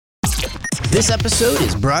This episode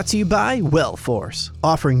is brought to you by Wellforce,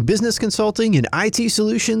 offering business consulting and IT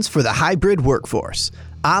solutions for the hybrid workforce.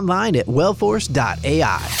 Online at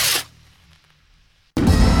wellforce.ai.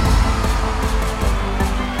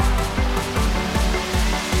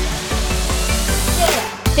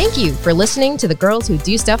 Thank you for listening to the Girls Who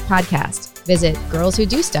Do Stuff podcast. Visit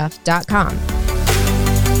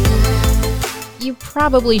girlswhodostuff.com. You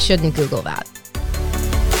probably shouldn't Google that.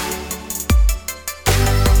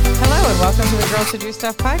 Welcome to the Girls Who Do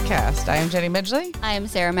Stuff podcast. I am Jenny Midgley. I am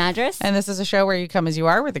Sarah Madras. And this is a show where you come as you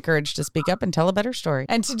are with the courage to speak up and tell a better story.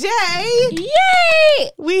 And today,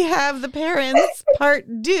 yay! We have the parents part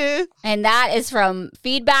 2. And that is from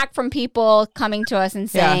feedback from people coming to us and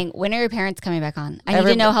saying, when are your parents coming back on? I need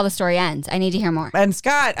to know how the story ends. I need to hear more. And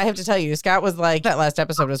Scott, I have to tell you, Scott was like, that last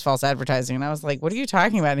episode was false advertising. And I was like, what are you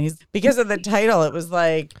talking about? And because of the title, it was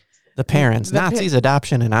like, The Parents, Nazis,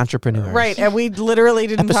 Adoption, and Entrepreneurs. Right, and we literally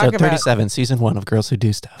didn't talk about... Episode 37, Season 1 of Girls Who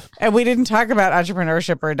Do Stuff. And we didn't talk about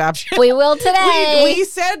entrepreneurship or adoption. We will today. We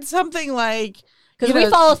said something like... Because we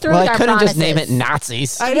follow through with our promises. Well, I couldn't just name it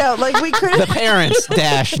Nazis. I know, like we couldn't... The Parents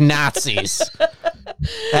 - Nazis.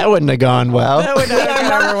 That wouldn't have gone well. That would not have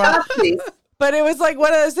gone over well. But it was like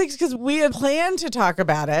one of those things, because we had planned to talk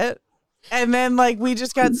about it. And then, like, we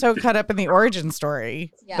just got so caught up in the origin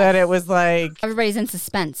story that it was like... Everybody's in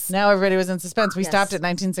suspense. Now everybody was in suspense. We stopped at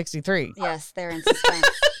 1963. Yes, they're in suspense.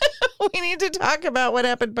 We need to talk about what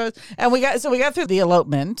happened post. And we got through the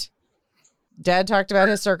elopement. Dad talked about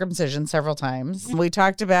his circumcision several times. We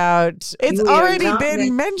talked about... It's already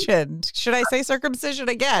been mentioned. Should I say circumcision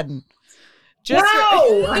again? No,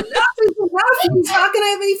 enough is enough. He's not going to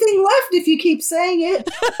have anything left if you keep saying it.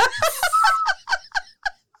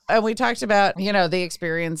 And we talked about, the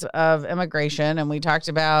experience of immigration. And we talked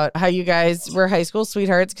about how you guys were high school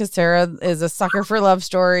sweethearts because Sarah is a sucker for love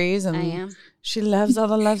stories. And I am. She loves all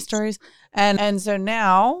the love stories. And so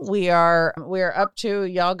now we are up to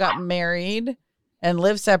y'all got married and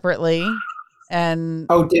live separately. And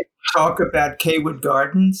did we talk about Kaywood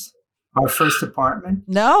Gardens, our first apartment?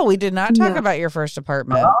 No, we did not talk about your first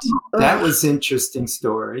apartment. That was an interesting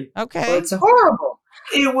story. Okay. Well, it's horrible.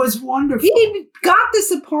 It was wonderful. He got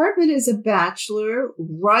this apartment as a bachelor,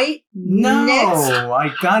 right? No, next.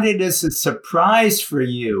 I got it as a surprise for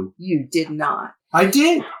you. You did not. I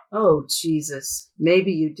did. Oh, Jesus.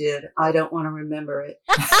 Maybe you did. I don't want to remember it.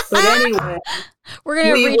 But anyway. We're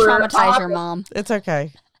going to re-traumatize your mom. It's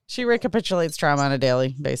okay. She recapitulates trauma on a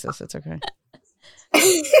daily basis. It's okay.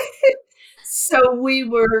 So we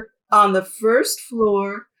were on the first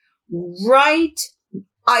floor, right,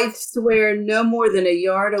 I swear, no more than a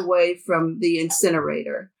yard away from the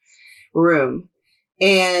incinerator room.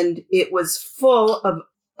 And it was full of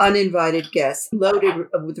uninvited guests, loaded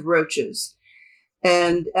with roaches.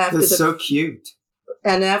 And after so cute.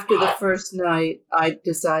 And after the first night, I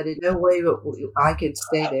decided, no way, I could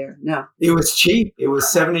stay there. No. It was cheap. It was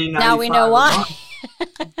 $79. Now we know why.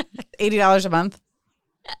 $80 a month.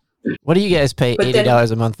 What do you guys pay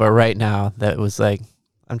 $80 a month for right now? That was like,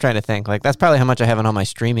 I'm trying to think. Like, that's probably how much I have on all my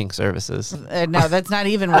streaming services. No, that's not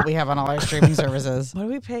even what we have on all our streaming services. What do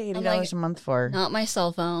we pay $80 a month for? Not my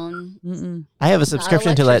cell phone. Mm-mm. I have a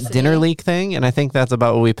subscription to that Dinner Leak thing, and I think that's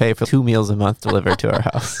about what we pay for 2 meals a month delivered to our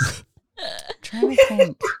house. Trying to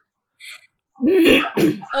think.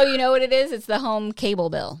 Oh, you know what it is? It's the home cable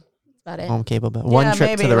bill. That's about it. Home cable bill. One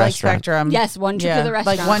trip to the like restaurant. Spectrum. Yes, one trip to the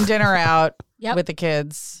restaurant. Like one dinner out Yep. with the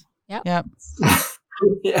kids. Yep. Yeah.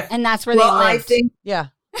 And that's where they live. I think Yeah.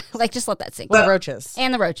 Like, just let that sink. With the roaches.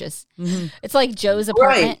 And the roaches. Mm-hmm. It's like Joe's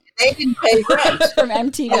apartment. right. They didn't pay rent. From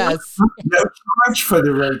MTV. Yes. No charge for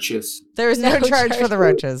the roaches. There was no No charge for charge. the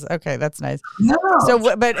roaches. Okay, that's nice. No.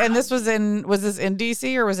 So, and this was this in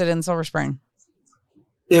DC or was it in Silver Spring?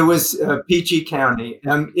 It was PG County.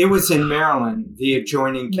 It was in Maryland, the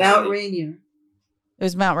adjoining Mount county. Rainier. It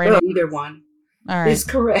was Mount Rainier. Either one All right. is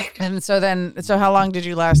correct. And so how long did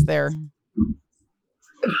you last there?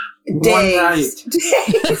 Days.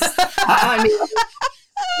 I mean,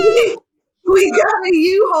 we got a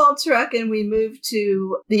U-Haul truck and we moved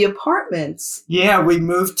to the apartments. Yeah, we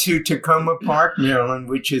moved to Tacoma Park, Maryland,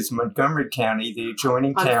 which is Montgomery County, the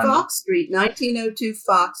adjoining On county. Fox Street, 1902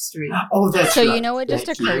 Fox Street. Oh, that's So right. you know what just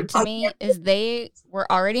Thank occurred you. to me is they were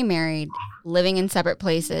already married, living in separate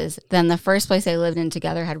places. Then the first place they lived in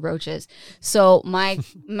together had roaches. So my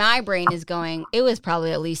brain is going, it was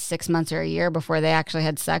probably at least 6 months or a year before they actually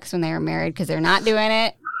had sex when they were married because they're not doing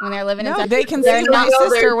it when they're living in No, separate. they conceived my not-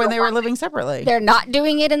 sister when they were living separately. They're not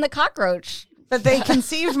doing it in the cockroach. But they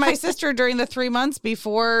conceived my sister during the 3 months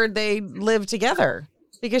before they lived together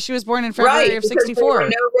because she was born in February of because there were 64.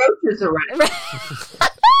 no roaches around.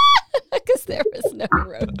 Because There was no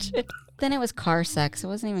roaches. Then it was car sex. It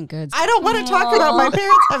wasn't even good. I don't want to talk about my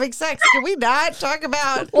parents having sex. Can we not talk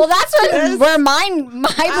about? Well, that's where my brain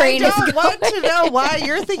is I going. don't want to know why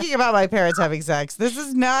you're thinking about my parents having sex. This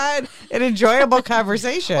is not an enjoyable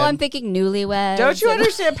conversation. Well, I'm thinking newlyweds. Don't you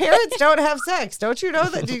understand? Parents don't have sex. Don't you know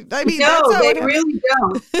that? I mean, No, that's how they it really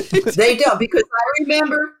don't. They don't, because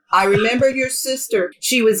I remember your sister.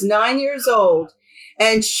 She was 9 years old,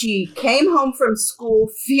 and she came home from school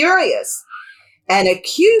furious and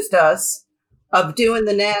accused us of doing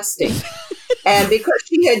the nasty. And because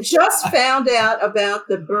she had just found out about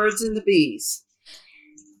the birds and the bees,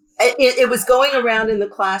 it was going around in the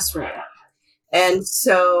classroom. And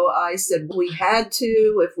so I said we had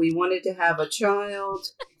to if we wanted to have a child.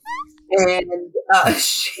 And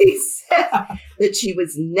she said that she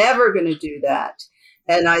was never going to do that.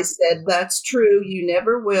 And I said, that's true. You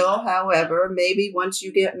never will. However, maybe once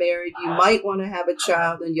you get married, you might want to have a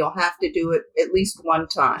child, and you'll have to do it at least one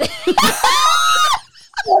time.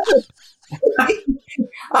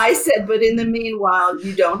 I said, but in the meanwhile,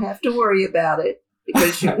 you don't have to worry about it,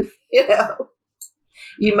 because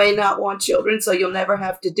you may not want children, so you'll never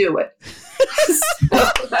have to do it.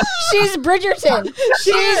 She's Bridgerton.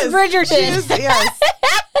 She's Bridgerton. Yes.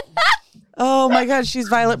 Oh my God, she's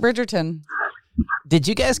Violet Bridgerton. Did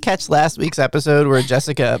you guys catch last week's episode where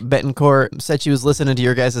Jessica Betancourt said she was listening to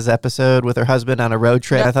your guys' episode with her husband on a road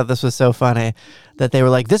trip? I thought this was so funny that they were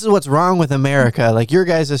like, this is what's wrong with America. Like your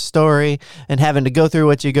guys' story and having to go through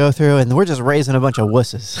what you go through, and we're just raising a bunch of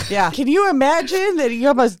wusses. Yeah. Can you imagine that you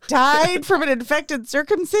almost died from an infected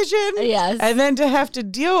circumcision? Yes. And then to have to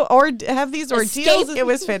deal or have these ordeals. Escape. It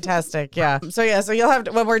was fantastic. Yeah. So you'll have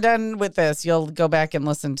to, when we're done with this, you'll go back and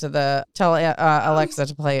listen to tell Alexa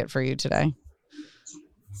to play it for you today.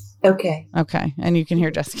 Okay. Okay. And you can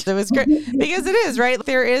hear Jessica. It was great because it is, right?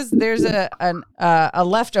 There's a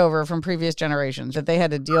leftover from previous generations that they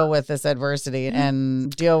had to deal with this adversity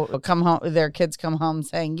and come home. Their kids come home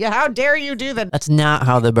saying, yeah, how dare you do that? That's not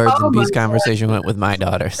how the birds and bees conversation went with my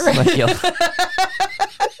daughters. Like,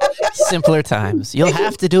 simpler times. You'll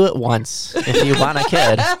have to do it once if you want a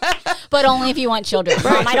kid. But only if you want children.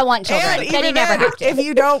 Mom, I don't want children. And Then even you never have to. if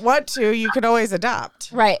you don't want to, you can always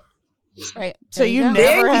adopt. Right. Right. So you go.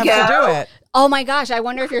 never have to do it. Oh my gosh. I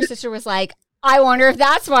wonder if your sister was like, I wonder if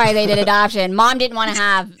that's why they did adoption. Mom didn't want to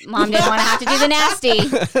have to do the nasty,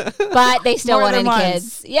 but they still wanted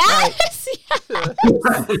kids. Yes. Right.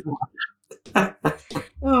 Yes.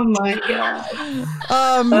 Oh my God.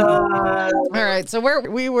 All right. So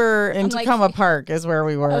we were in Tacoma Park is where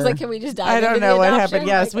we were. I was like, can we just dive I don't into know the what adoption? happened.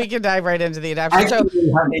 Yes, we can dive right into the adoption.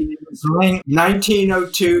 Actually, honey, it was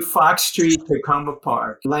 1902 Fox Street, Tacoma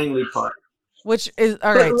Park, Langley Park. Which is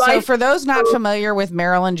all right. So for those not familiar with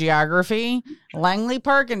Maryland geography, Langley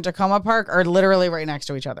Park and Tacoma Park are literally right next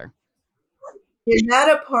to each other. And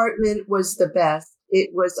that apartment was the best. It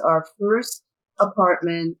was our first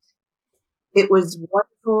apartment. It was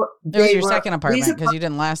wonderful. It was your second apartment because you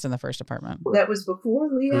didn't last in the first apartment. That was before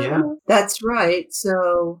Leah. Yeah. That's right.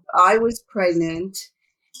 So I was pregnant,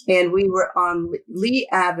 and we were on Lee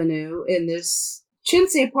Avenue in this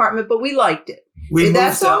chintzy apartment, but we liked it.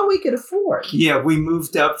 That's all we could afford. Yeah, we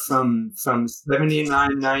moved up from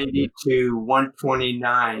 $79.90 to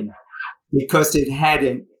 $129 because it had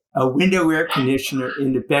a window air conditioner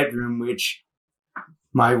in the bedroom, which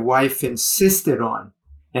my wife insisted on.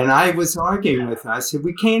 And I was arguing with her. I said,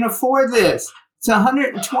 we can't afford this. It's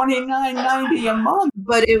 $129.90 a month.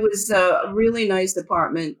 But it was a really nice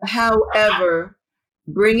apartment. However,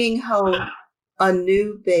 bringing home a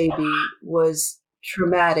new baby was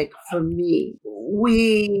traumatic for me.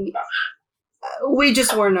 We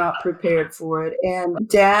just were not prepared for it. And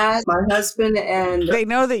Dad, my husband, and they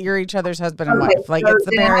know that you're each other's husband and wife. Like it's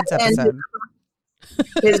the parents episode.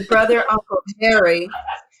 His brother, Uncle Harry,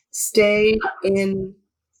 stayed in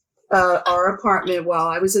our apartment while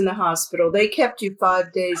I was in the hospital. They kept you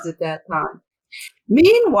 5 days at that time.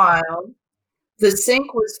 Meanwhile, the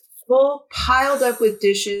sink was full, piled up with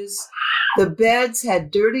dishes. The beds had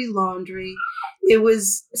dirty laundry. It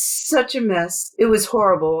was such a mess. It was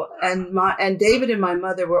horrible. And David and my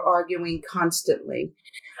mother were arguing constantly.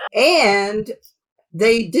 And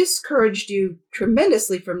they discouraged you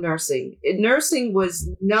tremendously from nursing. Nursing was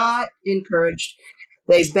not encouraged.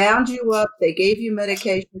 They bound you up. They gave you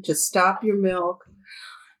medication to stop your milk.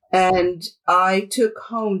 And I took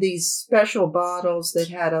home these special bottles that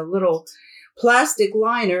had a little plastic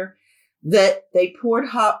liner that they poured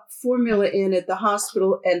hot formula in at the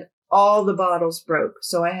hospital, and all the bottles broke.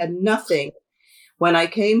 So I had nothing. When I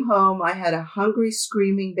came home, I had a hungry,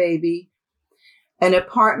 screaming baby, an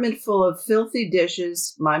apartment full of filthy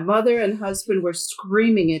dishes. My mother and husband were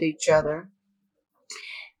screaming at each other.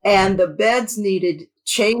 and the beds needed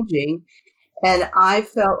changing. And I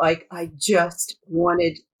felt like I just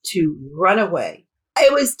wanted to run away.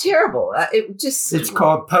 It was terrible. It's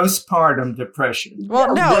called postpartum depression.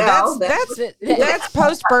 Well, no, Well, that's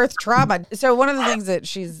post-birth trauma. So one of the things that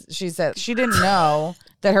she said, she didn't know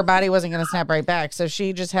that her body wasn't going to snap right back. So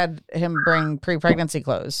she just had him bring pre-pregnancy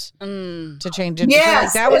clothes to change into.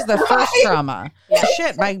 Yes. So, that was the first trauma.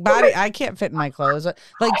 Shit, my body, I can't fit in my clothes.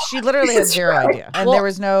 Like she literally had zero idea. And there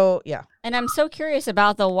was no, And I'm so curious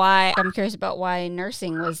about why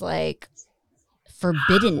nursing was like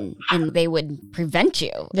forbidden and they would prevent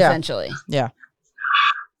you essentially. Yeah.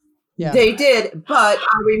 They did. But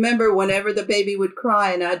I remember whenever the baby would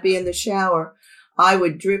cry and I'd be in the shower, I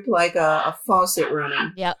would drip like a faucet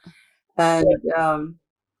running. Yep. And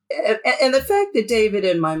the fact that David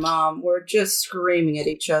and my mom were just screaming at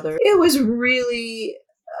each other, it was really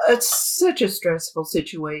such a stressful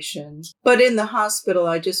situation. But in the hospital,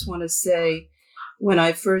 I just want to say, when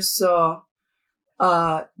I first saw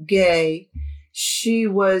Gay, she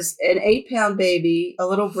was an 8-pound baby, a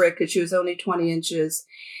little brick, because she was only 20 inches.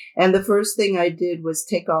 And the first thing I did was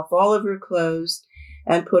take off all of her clothes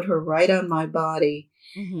and put her right on my body.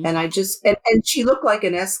 Mm-hmm. And I just, and she looked like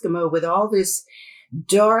an Eskimo with all this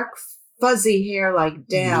dark, fuzzy hair, like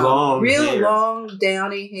down, long,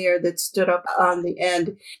 downy hair that stood up on the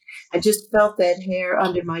end. I just felt that hair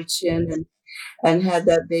under my chin and had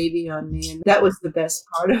that baby on me. And that was the best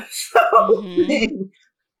part of the whole thing.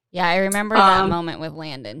 Yeah, I remember that moment with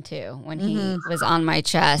Landon too, when he was on my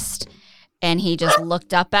chest and he just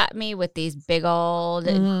looked up at me with these big old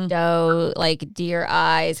doe, like deer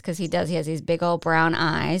eyes, because he has these big old brown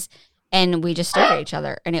eyes. And we just stared at each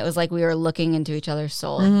other. And it was like we were looking into each other's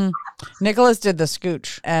soul. Mm-hmm. Nicholas did the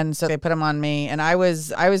scooch. And so they put him on me. And I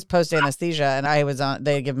was post anesthesia and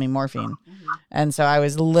they give me morphine. Mm-hmm. And so I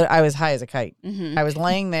was high as a kite. Mm-hmm. I was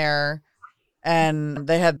laying there. And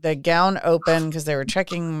they had the gown open because they were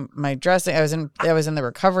checking my dressing. I was in the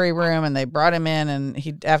recovery room, and they brought him in.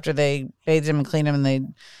 And after they bathed him and cleaned him,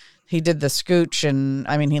 and he did the scooch, and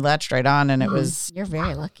I mean he latched right on, and it was. You're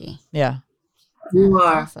very lucky. Yeah, you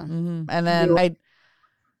are. Awesome. Mm-hmm. And then I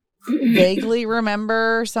vaguely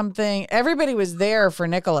remember something. Everybody was there for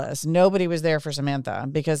Nicholas. Nobody was there for Samantha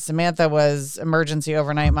because Samantha was emergency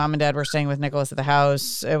overnight. Mom and Dad were staying with Nicholas at the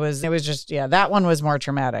house. It was just, that one was more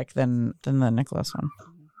traumatic than the Nicholas one.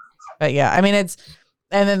 But yeah, I mean, and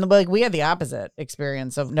then like we had the opposite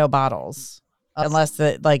experience of no bottles unless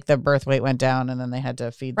the birth weight went down and then they had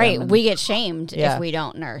to feed them. Right. We get shamed if we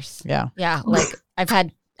don't nurse. Yeah. Yeah. Like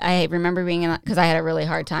I remember being in, because I had a really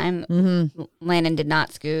hard time. Mm-hmm. Landon did not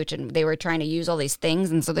scooch, and they were trying to use all these things,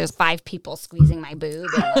 and so there's 5 people squeezing my boob,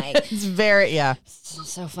 and like it's very it's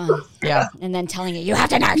so fun. Yeah, and then telling you have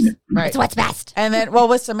to nurse. Right, it's what's best. And then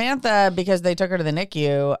with Samantha, because they took her to the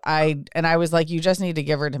NICU, I was like, you just need to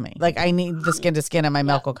give her to me. Like I need the skin to skin, and my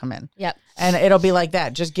milk will come in. Yep, and it'll be like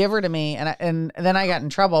that. Just give her to me, and then I got in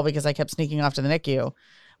trouble because I kept sneaking off to the NICU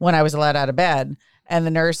when I was allowed out of bed. And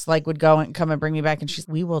the nurse would go and come and bring me back. And she's,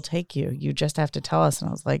 we will take you. You just have to tell us. And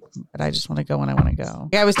I was like, but I just want to go when I want to go.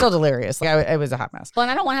 Yeah, I was still delirious. Like it was a hot mess. Well,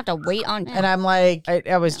 and I don't want to have to wait on you. And I'm like,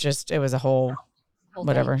 I was just, it was a whole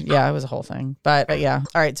whatever. Thing. Yeah, it was a whole thing. But yeah.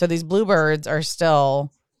 All right. So these bluebirds are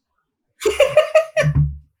still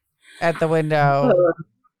at the window.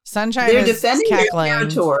 Sunshine is cackling.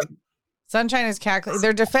 Sunshine is cackling.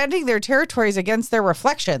 They're defending their territories against their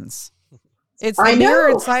reflections. It's the mirror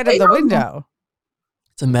inside of the window.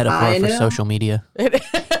 It's a metaphor for social media.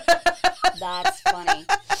 That's funny.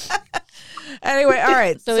 Anyway, all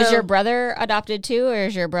right. So is your brother adopted too, or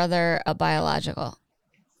is your brother a biological?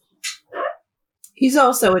 He's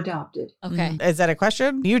also adopted. Okay. Is that a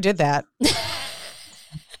question? You did that.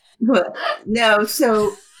 No,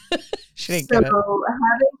 so she didn't get it.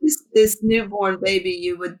 Having this newborn baby,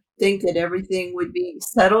 you would think that everything would be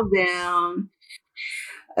settled down.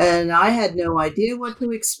 And I had no idea what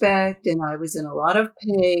to expect, and I was in a lot of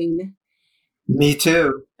pain. Me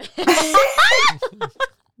too.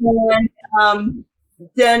 And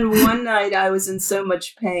then one night I was in so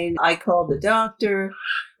much pain, I called the doctor,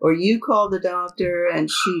 or you called the doctor, and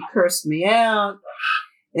she cursed me out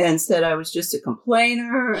and said I was just a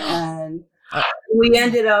complainer. And we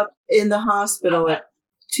ended up in the hospital at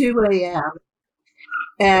 2 a.m.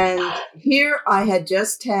 And here I had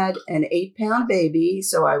just had an 8-pound baby,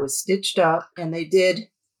 so I was stitched up, and they did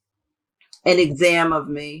an exam of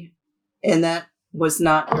me, and that was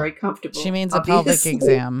not very comfortable. She means a pelvic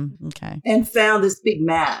exam. Okay. And found this big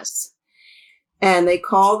mass. And they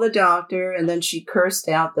called the doctor, and then she cursed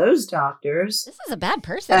out those doctors. This is a bad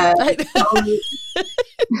person.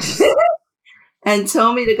 and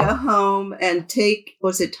told me to go home and take,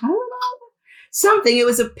 was it Tylenol? Something. It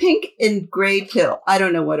was a pink and gray pill. I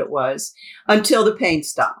don't know what it was until the pain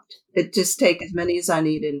stopped. It just take as many as I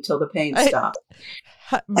needed until the pain stopped.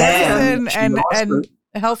 Medicine and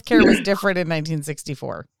healthcare was different in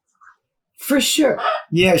 1964. For sure.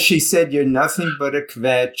 Yeah, she said you're nothing but a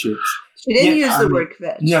kvetch. She didn't use the word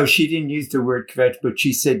kvetch. No, she didn't use the word kvetch, but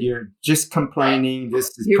she said you're just complaining. This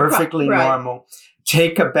is You're perfectly normal.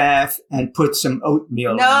 Take a bath and put some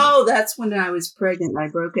oatmeal in No, that's when I was pregnant and I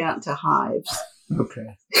broke out into hives.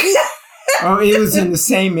 Okay. Oh, it was in the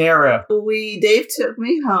same era. Dave took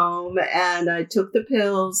me home and I took the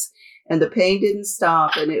pills and the pain didn't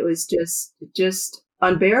stop and it was just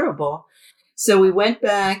unbearable. So we went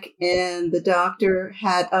back and the doctor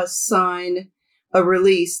had us sign a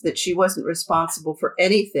release that she wasn't responsible for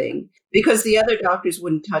anything because the other doctors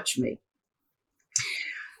wouldn't touch me.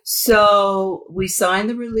 So we signed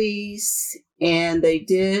the release and they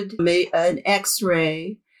did an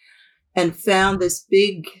x-ray and found this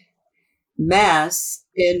big mass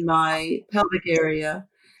in my pelvic area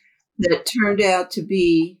that turned out to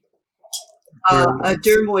be a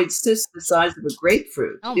dermoid cyst the size of a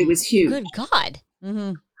grapefruit. It was huge. Good God.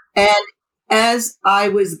 Mm-hmm. And as I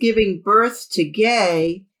was giving birth to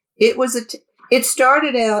Gay, it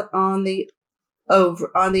started out on the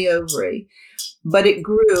ovary, but it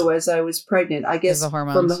grew as I was pregnant, I guess,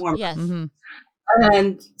 from the hormones. Yes. Mm-hmm.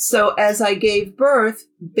 And so as I gave birth,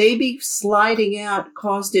 baby sliding out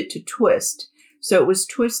caused it to twist. So it was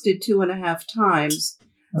twisted 2.5 times.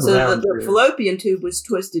 So the fallopian tube was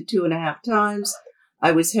twisted 2.5 times.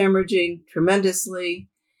 I was hemorrhaging tremendously.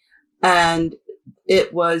 And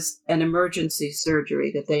it was an emergency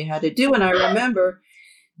surgery that they had to do. And I remember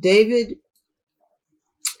David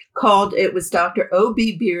called, it was Dr.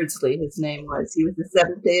 O.B. Beardsley, his name was. He was a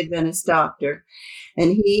Seventh-day Adventist doctor.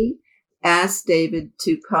 And he asked David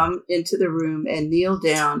to come into the room and kneel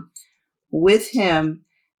down with him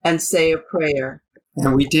and say a prayer.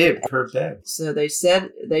 And we did per bed. So they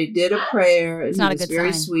said they did a prayer. It's and not it a was good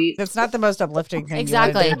very sign. sweet. It's not the most uplifting thing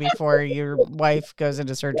Exactly. you want to do before your wife goes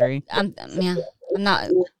into surgery. I'm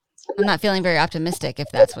not feeling very optimistic if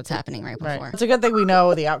that's what's happening right before. Right. It's a good thing we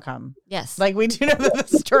know the outcome. Yes. Like we do know that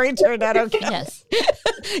the story turned out okay. Yes.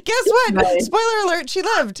 Guess what? Right. Spoiler alert, she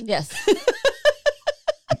lived. Yes.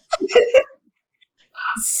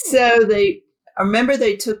 So I remember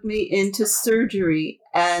they took me into surgery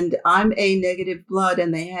and I'm A negative blood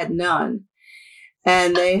and they had none.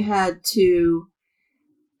 And they had to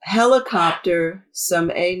helicopter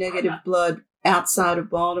some A negative blood outside of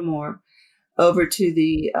Baltimore over to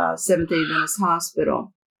the Seventh-day Adventist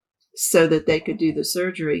Hospital so that they could do the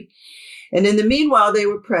surgery. And in the meanwhile, they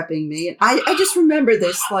were prepping me. And I just remember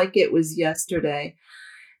this like it was yesterday.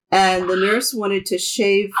 And the nurse wanted to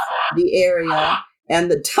shave the area.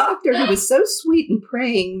 And the doctor, who was so sweet and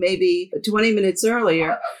praying maybe 20 minutes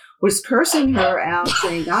earlier, was cursing her out,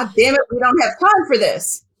 saying, God damn it, we don't have time for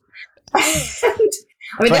this.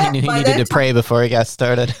 He needed to pray before he got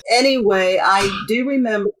started. Anyway, I do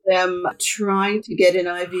remember them trying to get an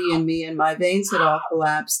IV in me, and my veins had all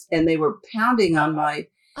collapsed, and they were pounding on my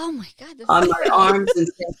Oh my God. my arms and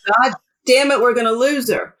saying, God damn it, we're going to lose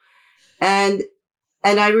her. And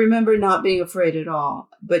I remember not being afraid at all,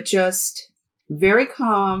 but just very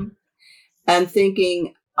calm and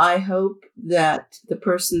thinking, I hope that the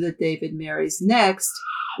person that David marries next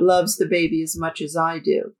loves the baby as much as I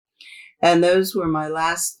do. And those were my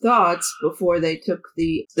last thoughts before they took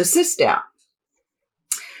the cyst out.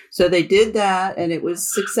 So they did that and it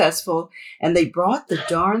was successful. And they brought the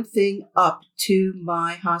darn thing up to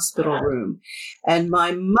my hospital room. And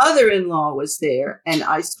my mother-in-law was there. And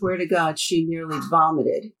I swear to God, she nearly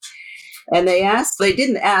vomited. And they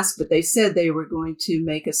didn't ask, but they said they were going to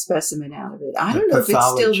make a specimen out of it. I don't know if it's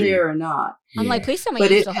still there or not. I'm like, please tell me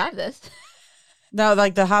you still have this. No,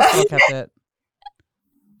 like the hospital kept it.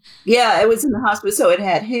 Yeah, it was in the hospital. So it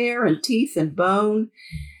had hair and teeth and bone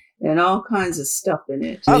and all kinds of stuff in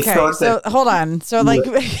it. Okay, so hold on. So like,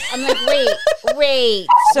 I'm like, wait.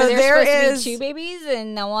 So there is 2 babies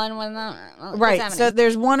and no one was not. Right. So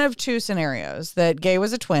there's one of 2 scenarios that Gay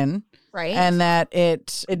was a twin. Right. And that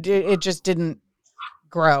it just didn't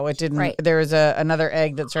grow. It didn't. Right. There was another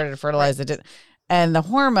egg that started to fertilize. It did, and the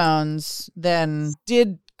hormones then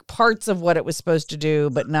did parts of what it was supposed to do,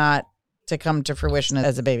 but not to come to fruition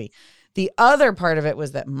as a baby. The other part of it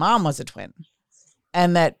was that mom was a twin,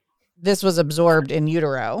 and that this was absorbed in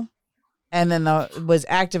utero, and then was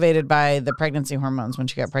activated by the pregnancy hormones when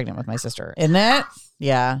she got pregnant with my sister. Isn't it?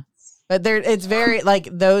 Yeah. But it's very, like,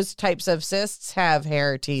 those types of cysts have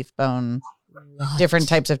hair, teeth, bone, different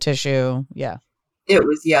types of tissue. Yeah. It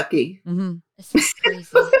was yucky. Mm-hmm. This is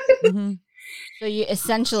crazy. Mhm. So you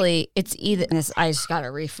essentially, it's either this. I just gotta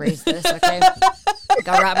rephrase this. Okay,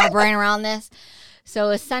 gotta wrap my brain around this. So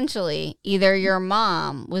essentially, either your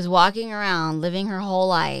mom was walking around living her whole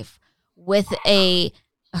life with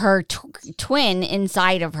her twin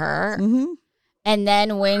inside of her, Mhm. and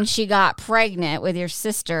then when she got pregnant with your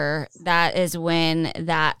sister, that is when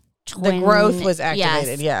that twin The growth was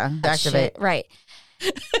activated. Yes, Yeah. that Activate. shit, right.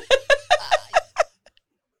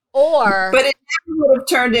 Or But it never would have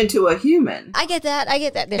turned into a human. I get that.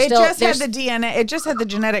 It just had the DNA. It just had the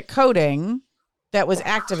genetic coding that was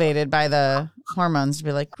activated by the hormones to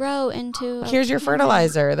be like, grow into. here's your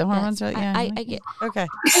fertilizer. The hormones are, yeah. I get Okay.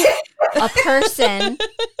 a person.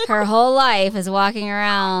 Her whole life is walking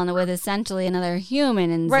around with essentially another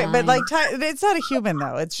human inside. Right, but like it's not a human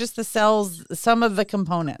though. It's just the cells, some of the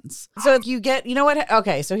components. So if you get, you know what?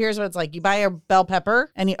 Okay, so here's what it's like. You buy a bell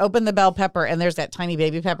pepper and you open the bell pepper and there's that tiny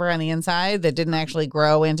baby pepper on the inside that didn't actually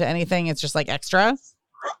grow into anything. It's just like extra.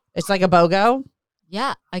 It's like a BOGO.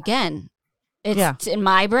 yeah, again, it's in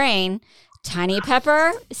my brain. Tiny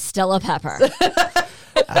pepper, still a pepper.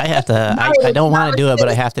 I have to. I don't want to do it, but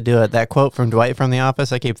I have to do it. That quote from Dwight from The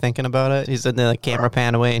Office. I keep thinking about it. He said the camera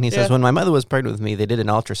panned away, and he says, "When my mother was pregnant with me, they did an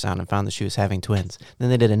ultrasound and found that she was having twins. Then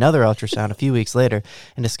they did another ultrasound a few weeks later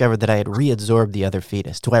and discovered that I had reabsorbed the other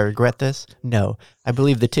fetus. Do I regret this? No. I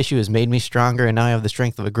believe the tissue has made me stronger, and now I have the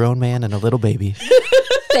strength of a grown man and a little baby."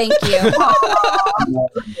 Thank you.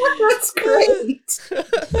 That's great.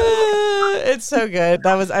 It's so good.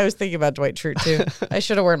 I was thinking about Dwight Schrute too. I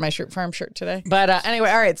should have worn my Schrute Farm shirt today. But anyway,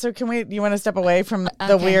 all right. So you want to step away from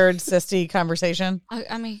the Okay. weird cysty conversation?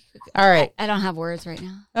 I mean, All right. I don't have words right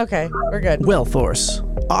now. Okay, we're good. Wellforce,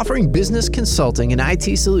 offering business consulting and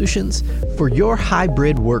IT solutions for your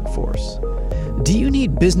hybrid workforce. Do you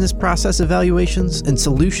need business process evaluations and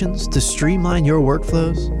solutions to streamline your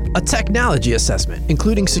workflows? A technology assessment,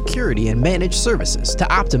 including security and managed services to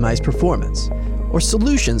optimize performance, or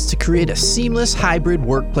solutions to create a seamless hybrid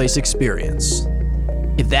workplace experience?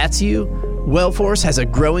 If that's you, Wellforce has a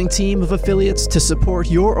growing team of affiliates to support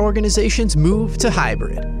your organization's move to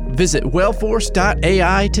hybrid. Visit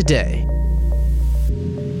wellforce.ai today.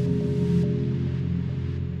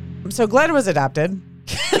 So Glenn was adopted.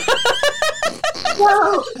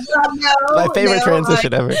 No, My favorite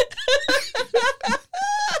transition ever.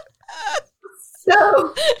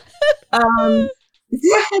 So,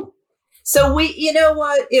 so we, you know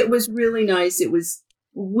what? It was really nice.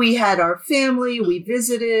 We had our family, we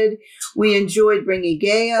visited, we enjoyed bringing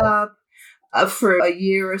Gay up for a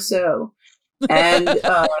year or so. And,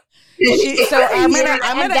 So I'm gonna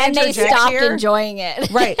And then they interject stopped here. enjoying it.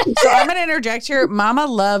 Right. So I'm going to interject here. Mama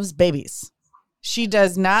loves babies. She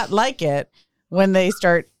does not like it when they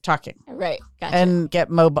start talking Right. Gotcha. and get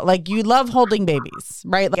mobile. Like you love holding babies,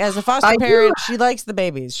 right? Like as a foster I do. parent, she likes the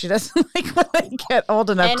babies. She doesn't like when they get old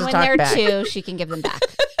enough and to when talk they're back. 2, she can give them back.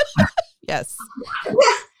 Yes. no.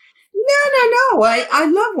 I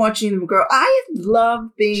love watching them grow. I love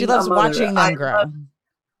being She loves a mother. watching them I grow. love-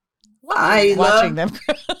 I Watching love, them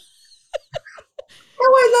grow. No,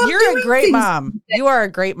 I love You're a doing great things. mom. You are a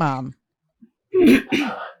great mom.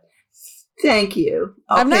 Thank you.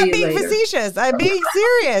 I'm I'll not pay you being later. facetious. I'm being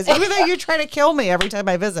serious. Even though you try to kill me every time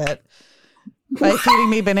I visit by feeding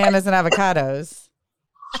me bananas and avocados.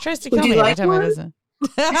 She tries to Would kill you me every like time I one?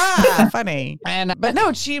 visit. Funny. But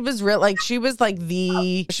no, she was real like she was like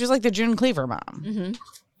the June Cleaver mom. Mm-hmm.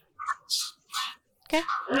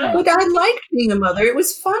 But I liked being a mother. It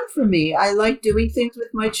was fun for me. I like doing things with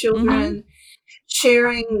my children,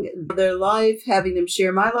 sharing their life, having them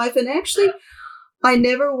share my life. And actually, I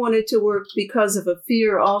never wanted to work because of a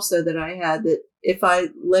fear also that I had that if I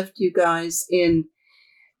left you guys in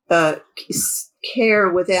care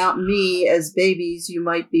without me as babies, you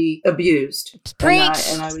might be abused. Preach.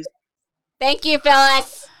 And I was. Thank you,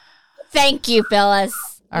 Phyllis. Thank you,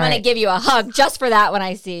 Phyllis. I'm All going right. to give you a hug just for that when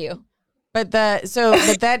I see you. But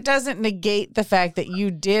that doesn't negate the fact that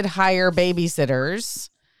you did hire babysitters.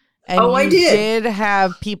 And I you did.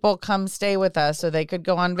 have people come stay with us so they could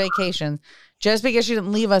go on vacation. Just because you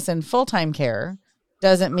didn't leave us in full-time care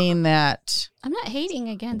doesn't mean that I'm not hating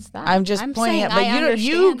against that. I'm just pointing saying out. But I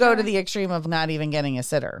you go to understand the extreme of not even getting a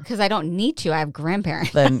sitter. because I don't need to. I have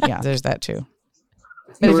grandparents. Then yeah, there's that too.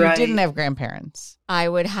 But if Right. you didn't have grandparents, I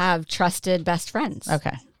would have trusted best friends.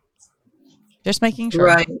 okay. Just making sure.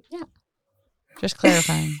 Right. Just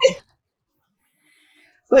clarifying.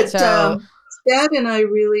 But So- Dad and I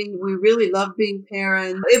we really loved being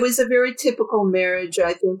parents. It was a very typical marriage,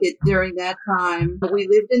 I think, during that time. We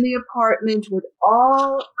lived in the apartment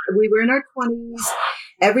we were in our 20s.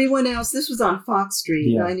 Everyone else, this was on Fox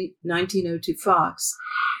Street, Yeah. 1902 Fox.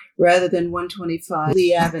 rather than 125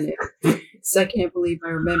 Lee Avenue. So I can't believe I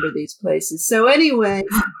remember these places. So anyway,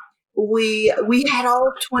 we had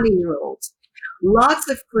all 20-year-olds, lots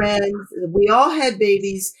of friends. We all had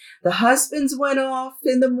babies. The husbands went off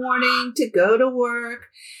in the morning to go to work.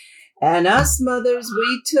 And us mothers,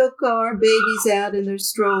 we took our babies out in their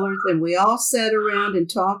strollers, and we all sat around and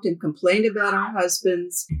talked and complained about our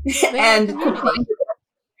husbands. And complained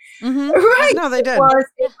Mm-hmm. right. No, they did.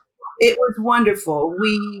 It was wonderful.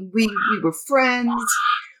 We were friends.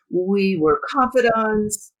 We were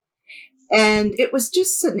confidants. And it was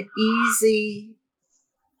just an easy,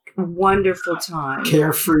 wonderful time.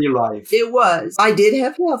 Carefree life. It was. I did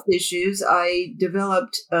have health issues. I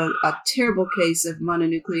developed a terrible case of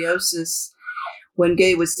mononucleosis when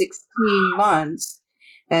Gay was 16 months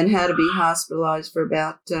and had to be hospitalized for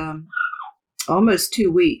about almost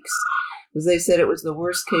 2 weeks, because they said it was the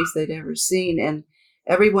worst case they'd ever seen. And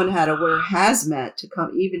everyone had to wear hazmat to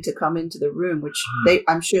come into the room, which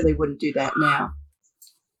I'm sure they wouldn't do that now.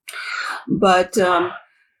 But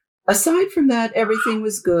aside from that, everything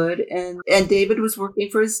was good. And David was working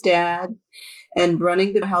for his dad and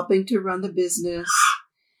helping to run the business.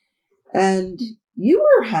 And you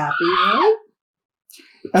were happy, right?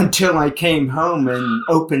 Until I came home and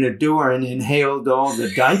opened a door and inhaled all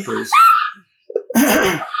the diapers.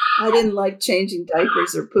 I didn't like changing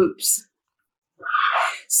diapers or poops.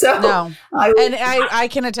 So no, I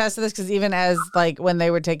can attest to this, because even as like when they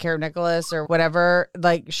would take care of Nicholas or whatever,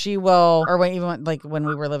 like she will, or when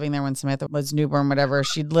we were living there when Samantha was newborn, whatever,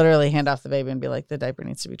 she'd literally hand off the baby and be like, the diaper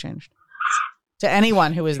needs to be changed to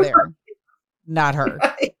anyone who was there, not her.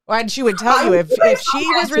 Right. And she would tell you if she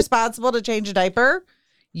was responsible to change a diaper,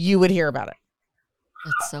 you would hear about it.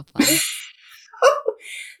 That's so funny.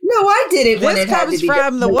 No, I did it when This it had comes to be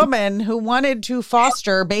from the woman who wanted to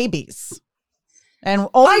foster babies and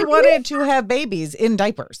only wanted to have babies in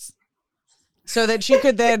diapers so that she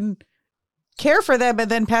could then care for them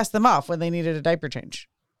and then pass them off when they needed a diaper change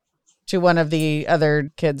to one of the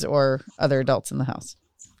other kids or other adults in the house.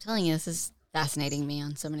 I'm telling you, this is fascinating me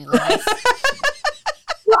on so many levels.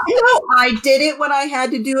 No, I did it when I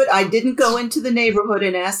had to do it. I didn't go into the neighborhood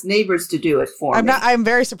and ask neighbors to do it for me. I'm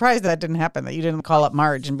very surprised that didn't happen, that you didn't call up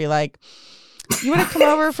Marge and be like, you want to come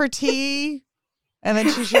over for tea? And then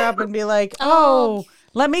she'd show up and be like, oh,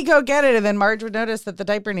 let me go get it. And then Marge would notice that the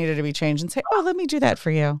diaper needed to be changed and say, oh, let me do that for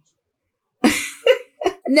you.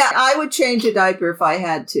 Now, I would change a diaper if I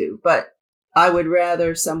had to, but I would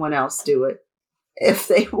rather someone else do it if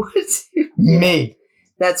they would. Me.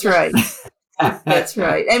 That's right. That's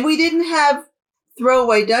right. And we didn't have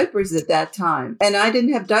throwaway diapers at that time. And I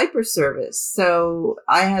didn't have diaper service. So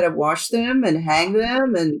I had to wash them and hang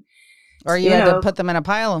them. And or you had to put them in a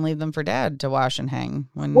pile and leave them for Dad to wash and hang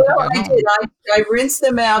when well, he got I home. did. I rinsed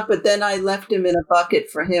them out, but then I left them in a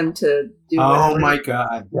bucket for him to do. Oh, my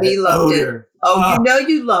God. He loved it. Oh, you know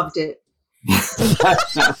you loved it.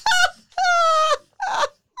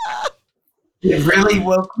 It really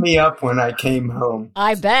woke me up when I came home.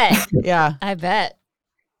 I bet. Yeah. I bet.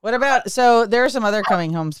 What about, so there are some other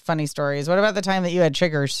coming home funny stories. What about the time that you had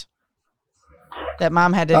chiggers? That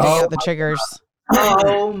Mom had to dig out the chiggers.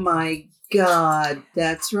 Oh, my God.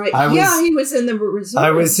 That's right. He was in the reserve.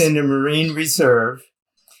 I was in the Marine Reserve,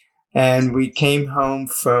 and we came home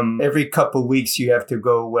from every couple of weeks you have to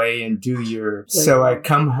go away and do your... So I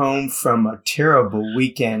come home from a terrible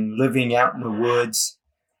weekend living out in the woods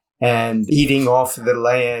and eating off of the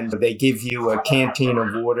land. They give you a canteen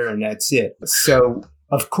of water and that's it. So,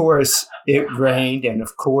 of course, it rained, and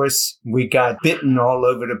of course, we got bitten all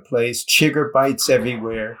over the place, chigger bites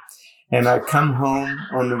everywhere. And I come home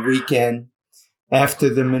on the weekend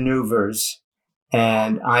after the maneuvers,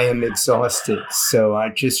 and I am exhausted. So I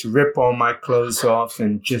just rip all my clothes off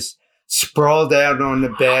and just sprawled out on the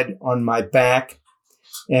bed on my back.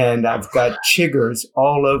 And I've got chiggers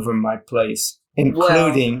all over my place,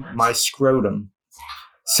 including my scrotum.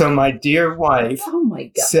 So my dear wife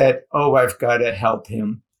said, oh, I've got to help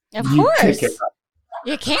him. Of course.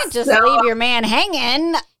 You can't just leave your man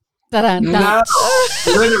hanging. No,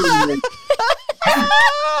 literally.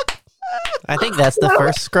 I think that's the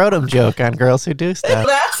first scrotum joke on Girls Who Do Stuff.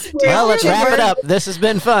 Well, let's wrap it up. This has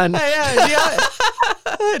been fun. Do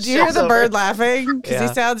you hear the bird laughing? Because he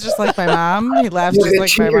sounds just like my mom. He laughs just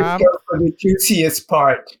like my mom. Go for the juiciest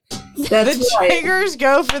part. The chiggers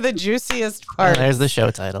go for the juiciest part. There's the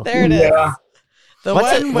show title. There it is.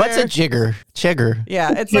 What's a jigger? Chigger.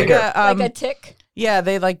 Yeah, it's like a tick. Yeah,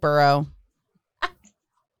 they like burrow.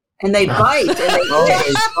 And they bite.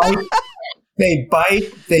 They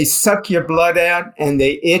bite, they suck your blood out, and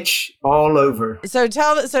they itch all over. So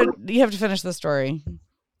you have to finish the story.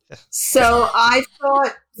 So I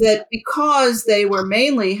thought that because they were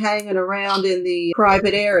mainly hanging around in the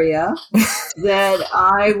private area, that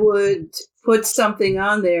I would put something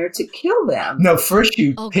on there to kill them. No, first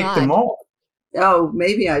you picked them off. Oh,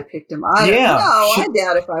 maybe I picked them. I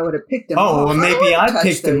doubt if I would have picked them off. Oh, well, maybe I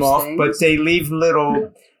picked them off, things. but they leave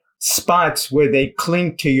little spots where they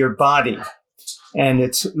cling to your body, and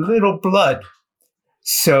it's little blood.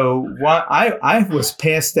 So I was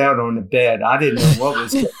passed out on the bed. I didn't know what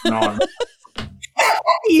was going on.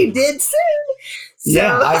 You did sing. So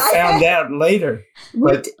yeah, I found out later.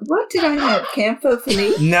 What did I have?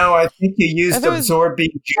 Camphophony? No, I think you used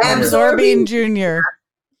Absorbine Jr. Absorbine Jr.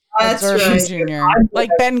 That's Absorbine right. Jr. Like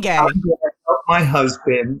Bengay. My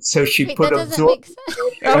husband, so she put Absorbine.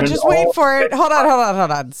 Oh, just wait for it. Hold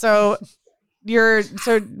on. So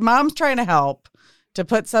mom's trying to help to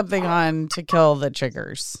put something on to kill the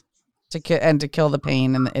chiggers, to kill the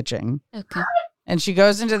pain and the itching. Okay. And she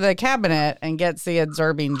goes into the cabinet and gets the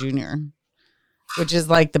Absorbine Jr., which is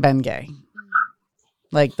like the Bengay.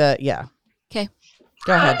 Okay.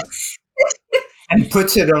 Go ahead. And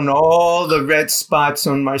puts it on all the red spots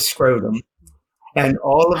on my scrotum. And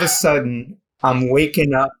all of a sudden, I'm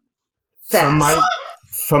waking up from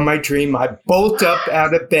my dream. I bolt up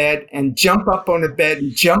out of bed and jump up on the bed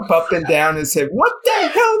and jump up and down and say, "What the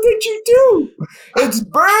hell did you do? It's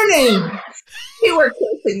burning." You were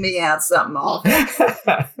kissing me out something awful.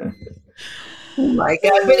 Oh my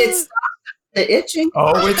God. But it stopped the itching.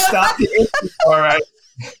 Oh, it stopped the itching. All right.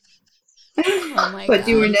 Oh but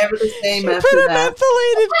you were never the same after put a that.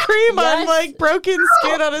 methylated cream on like broken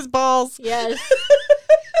skin on his balls. Yes.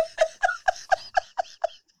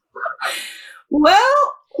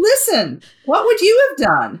 Well, listen, what would you have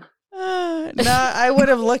done? No, I would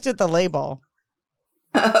have looked at the label.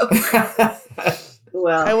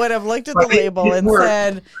 Well, I would have looked at the label and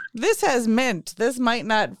said, "This has mint. This might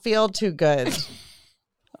not feel too good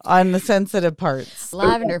on the sensitive parts."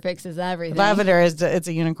 Lavender fixes everything. Lavender it's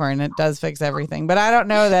a unicorn. It does fix everything. But I don't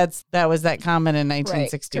know that was that common in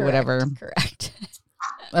 1960, right, whatever. Correct.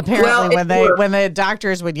 Apparently, when the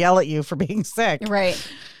doctors would yell at you for being sick, right,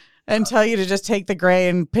 and tell you to just take the gray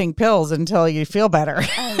and pink pills until you feel better.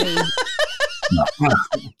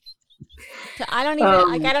 I don't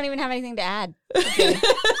even have anything to add. Okay.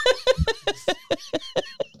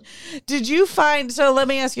 Did you find, so let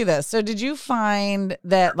me ask you this. So did you find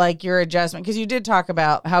that like your adjustment, because you did talk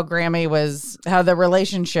about how the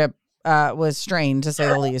relationship was strained, to say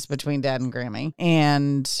the least, between Dad and Grammy.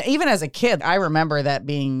 And even as a kid, I remember that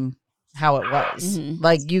being how it was. Mm-hmm.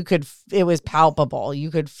 Like it was palpable.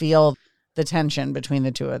 You could feel the tension between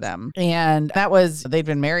the two of them. And they'd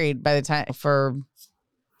been married by the time for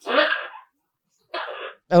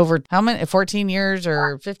over how many, 14 years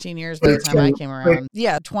or 15 years by the time I came around.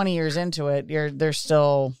 Yeah, 20 years into it, there's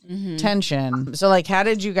still tension. So like, how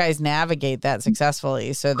did you guys navigate that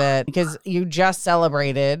successfully because you just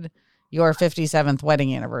celebrated your 57th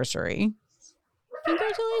wedding anniversary?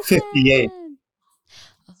 Congratulations. 58.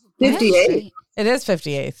 58. It is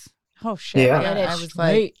 58th. Oh shit. Yeah. I was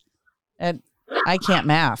like, I can't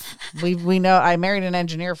math. We know I married an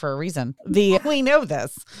engineer for a reason. We know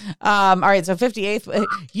this. All right, so 58th.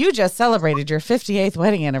 You just celebrated your 58th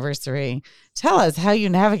wedding anniversary. Tell us how you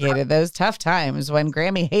navigated those tough times when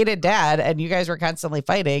Grammy hated Dad and you guys were constantly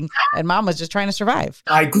fighting, and Mom was just trying to survive.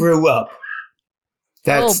 I grew up.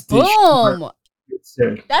 That's boom.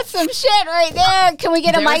 That's some shit right there. Can we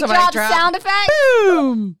get a mic drop sound effect?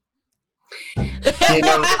 Boom. You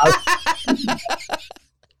know,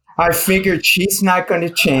 I figured she's not going to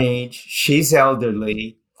change. She's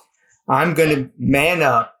elderly. I'm going to man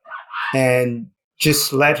up and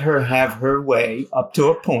just let her have her way up to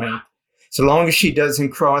a point. So long as she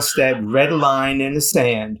doesn't cross that red line in the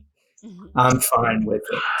sand, I'm fine with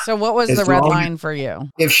it. So what was the red line for you?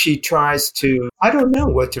 If she tries to, I don't know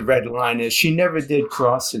what the red line is. She never did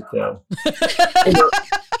cross it, though.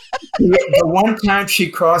 The one time she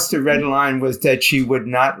crossed the red line was that she would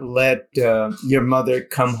not let your mother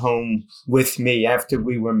come home with me after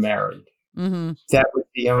we were married. Mm-hmm. That was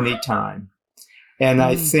the only time. And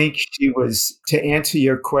I think she was, to answer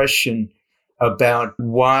your question about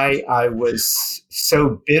why I was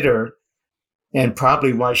so bitter, and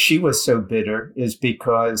probably why she was so bitter, is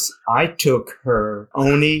because I took her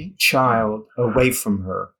only child away from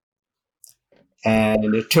her.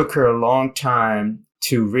 And it took her a long time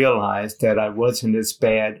to realize that I wasn't as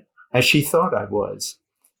bad as she thought I was.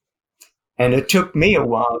 And it took me a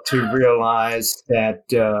while to realize that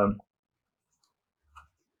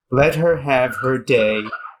let her have her day,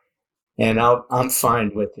 and I'm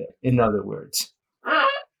fine with it, in other words.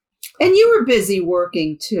 And you were busy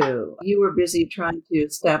working too. You were busy trying to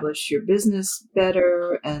establish your business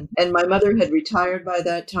better. And my mother had retired by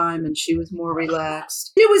that time and she was more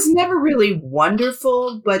relaxed. It was never really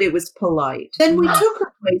wonderful, but it was polite. Then we took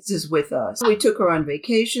her places with us. We took her on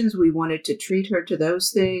vacations. We wanted to treat her to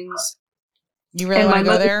those things. You really want to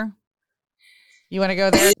go there? You want to go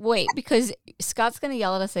there? Wait, because Scott's going to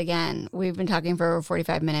yell at us again. We've been talking for over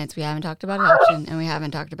 45 minutes. We haven't talked about adoption and we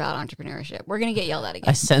haven't talked about entrepreneurship. We're going to get yelled at again.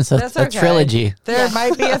 I sense a okay. trilogy. There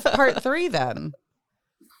might be a part 3 then.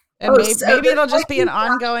 And maybe it'll just be an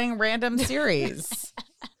ongoing random series.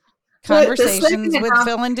 Conversations with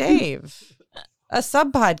Phil and Dave. A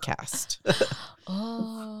sub-podcast.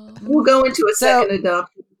 Oh. We'll go into a second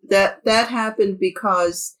adoption. That happened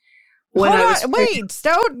because when wait,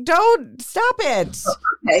 don't stop it.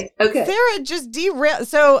 Okay. Sarah just derailed.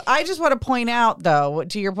 So I just want to point out, though,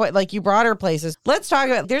 to your point, like you brought her places. Let's talk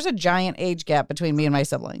about, there's a giant age gap between me and my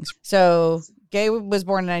siblings. So Gay was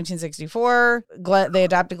born in 1964. They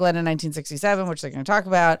adopted Glenn in 1967, which they're going to talk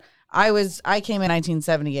about. I came in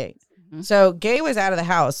 1978. So Gay was out of the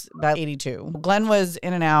house about 82. Glenn was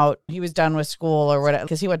in and out. He was done with school or whatever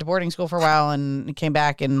because he went to boarding school for a while and came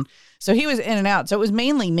back. And so he was in and out. So it was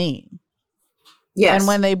mainly me. Yes. And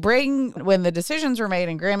when the decisions were made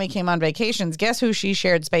and Grammy came on vacations, guess who she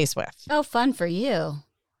shared space with? Oh, fun for you.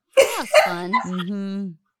 That was fun. Mm-hmm.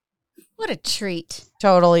 What a treat.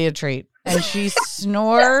 Totally a treat. And she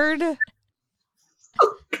snored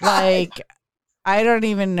like, I don't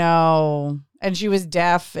even know. And she was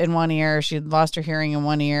deaf in one ear. She'd lost her hearing in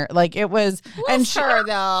one ear. Like it was, Bless her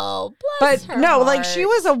though. Bless her no, heart. like she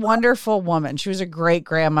was a wonderful woman. She was a great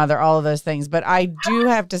grandmother, all of those things. But I do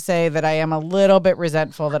have to say that I am a little bit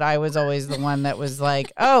resentful that I was always the one that was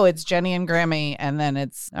like, oh, it's Jenny and Grammy. And then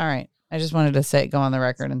it's all right. I just wanted to go on the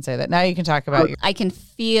record and say that. Now you can talk about your. I can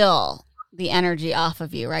feel the energy off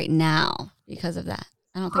of you right now because of that.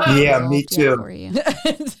 I don't think. Yeah, me too. For you.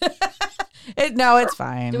 No, it's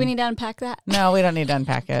fine. Do we need to unpack that? No, we don't need to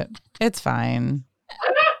unpack it. It's fine.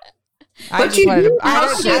 She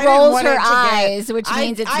rolls her eyes, which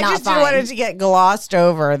means it's I not just fine. wanted to get glossed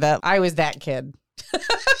over that I was that kid.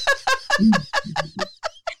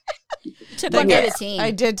 Took one for the team.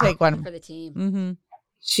 I did take one for the team. Mm-hmm.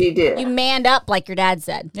 She did. You manned up like your dad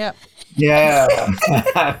said. Yep. Yeah.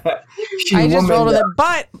 I just rolled with it.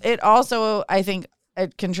 But it also, I think,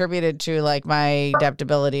 it contributed to like my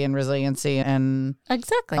adaptability and resiliency and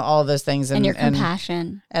exactly all of those things. And your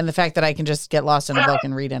compassion. And the fact that I can just get lost in a book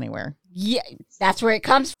and read anywhere. Yeah, that's where it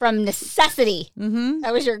comes from. Necessity. Mm-hmm.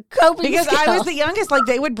 That was your coping Because skill. I was the youngest. Like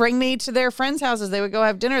they would bring me to their friends' houses. They would go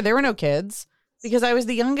have dinner. There were no kids because I was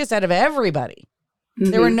the youngest out of everybody.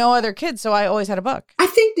 Mm-hmm. There were no other kids. So I always had a book. I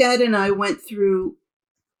think Dad and I went through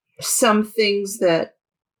some things that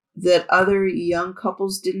other young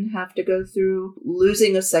couples didn't have to go through,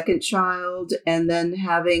 losing a second child and then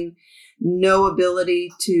having no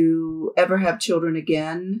ability to ever have children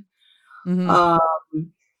again. Mm-hmm.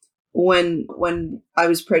 When I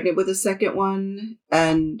was pregnant with a second one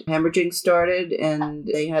and hemorrhaging started and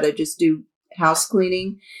they had to just do house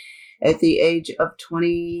cleaning at the age of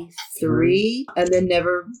 23 and then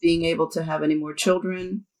never being able to have any more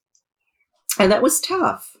children. And that was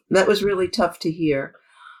tough. That was really tough to hear.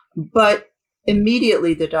 But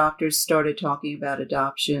immediately the doctors started talking about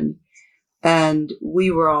adoption and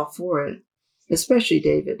we were all for it, especially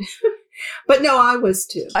David. But no, I was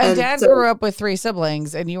too. And Dad grew up with 3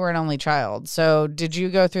 siblings and you were an only child. So did you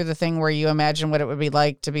go through the thing where you imagine what it would be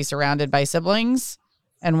like to be surrounded by siblings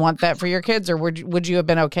and want that for your kids? Or would you have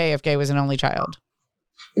been okay if Gay was an only child?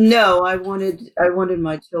 No, I wanted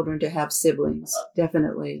my children to have siblings,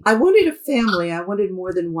 definitely. I wanted a family. I wanted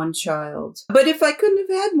more than one child. But if I couldn't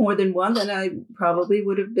have had more than one, then I probably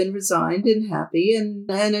would have been resigned and happy and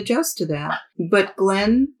adjust to that. But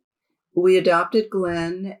Glenn, we adopted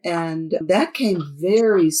Glenn, and that came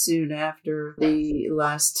very soon after the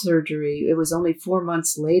last surgery. It was only 4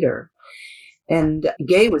 months later. And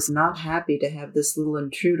Gay was not happy to have this little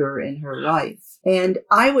intruder in her life. And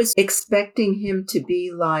I was expecting him to be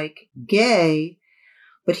like Gay,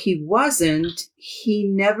 but he wasn't. He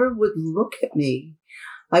never would look at me.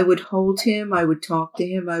 I would hold him. I would talk to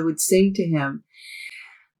him. I would sing to him.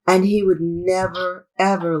 And he would never,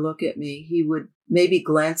 ever look at me. He would maybe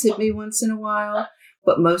glance at me once in a while,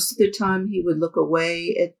 but most of the time he would look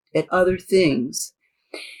away at other things.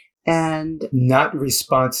 And not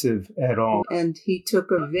responsive at all. And he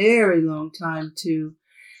took a very long time to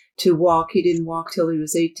walk. He didn't walk till he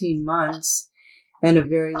was 18 months and a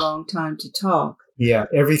very long time to talk. Yeah,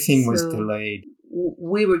 everything was delayed.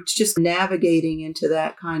 We were just navigating into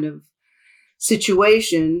that kind of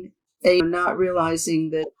situation and not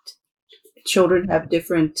realizing that children have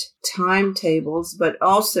different timetables, but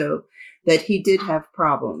also that he did have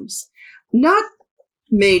problems. Not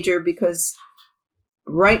major, because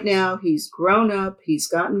right now he's grown up, he's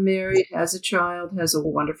gotten married, has a child, has a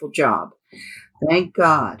wonderful job. Thank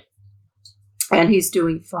God. And he's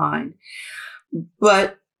doing fine.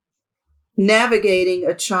 But navigating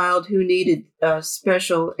a child who needed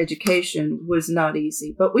special education was not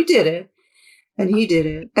easy. But we did it, and he did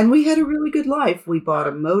it. And we had a really good life. We bought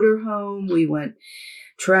a motorhome. We went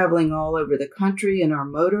traveling all over the country in our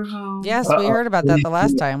motorhome. Yes, we heard about that the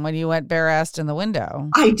last time when you went bare-assed in the window.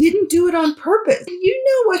 I didn't do it on purpose. You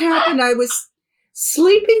know what happened? I was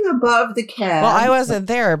sleeping above the cab. Well, I wasn't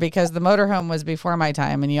there because the motorhome was before my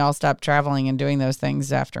time, and you all stopped traveling and doing those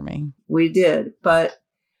things after me. We did, but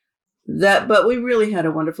we really had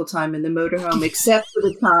a wonderful time in the motorhome, except for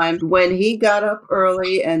the time when he got up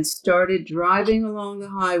early and started driving along the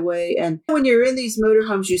highway. And when you're in these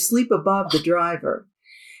motorhomes, you sleep above the driver.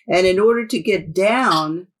 And in order to get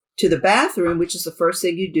down to the bathroom, which is the first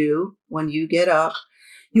thing you do when you get up,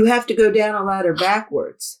 you have to go down a ladder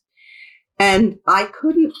backwards. And I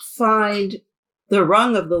couldn't find the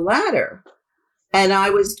rung of the ladder. And I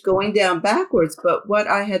was going down backwards. But what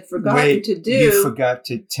I had forgotten to do... You forgot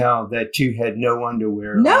to tell that you had no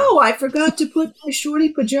underwear on. No, I forgot to put my shorty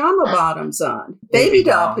pajama bottoms on. Baby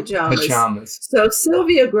doll pajamas. So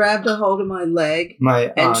Sylvia grabbed a hold of my leg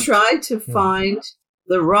and tried to find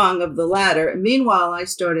the rung of the ladder. And meanwhile, I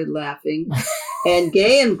started laughing. And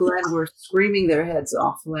Gay and Glenn were screaming their heads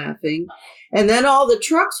off laughing. And then all the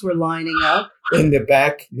trucks were lining up. In the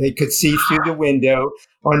back, they could see through the window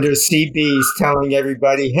on their CBs telling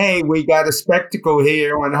everybody, hey, we got a spectacle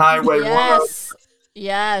here on Highway 1.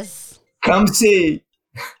 Yes. Come see.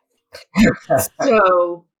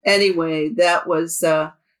 So anyway, that was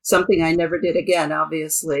something I never did again,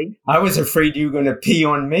 obviously. I was afraid you were going to pee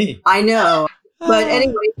on me. I know. But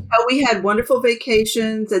anyway, we had wonderful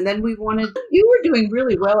vacations, and then you were doing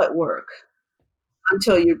really well at work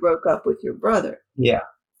until you broke up with your brother. Yeah.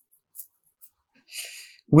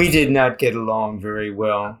 We did not get along very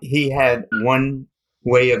well. He had one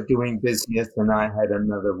way of doing business and I had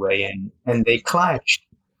another way, and they clashed.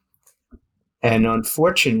 And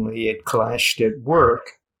unfortunately, it clashed at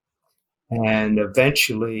work. And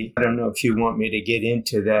eventually, I don't know if you want me to get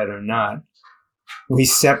into that or not, we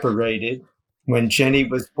separated. When Jenny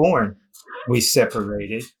was born, we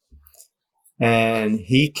separated. And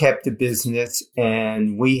he kept the business,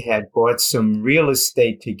 and we had bought some real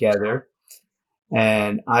estate together.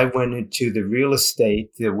 And I went into the real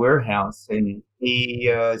estate, the warehouse, and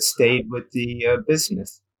he stayed with the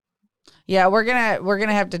business. Yeah, we're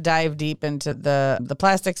gonna have to dive deep into the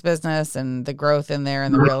plastics business and the growth in there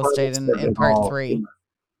and the real estate in part 3.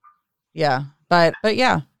 Yeah, but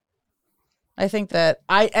yeah, I think that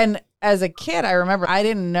as a kid, I remember I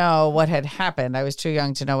didn't know what had happened. I was too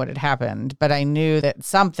young to know what had happened, but I knew that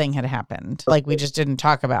something had happened. Like we just didn't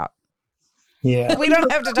talk about. Yeah, we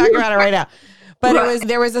don't have to talk about it right now. But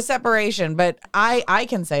there was a separation. But I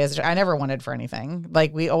can say I never wanted for anything.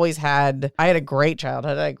 Like I had a great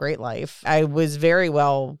childhood, I had a great life. I was very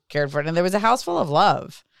well cared for, and there was a house full of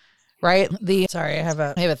love. Right. I have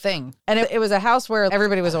a thing. And it was a house where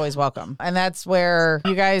everybody was always welcome. And that's where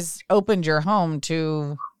you guys opened your home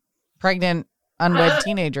to pregnant, unwed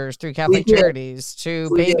teenagers through Catholic Charities, to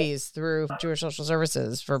babies through Jewish Social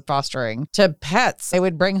Services for fostering, to pets. They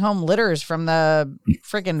would bring home litters from the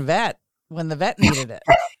freaking vet when the vet needed it.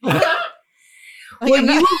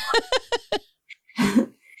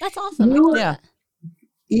 That's awesome.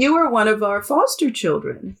 You were one of our foster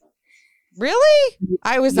children. Really?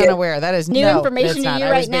 I was unaware. That is new information to you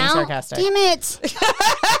right now. Sarcastic. Damn it.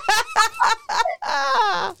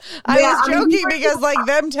 I was joking because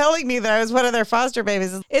them telling me that I was one of their foster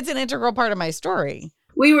babies, it's an integral part of my story.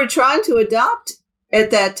 We were trying to adopt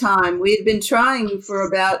at that time. We had been trying for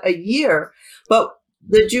about a year, but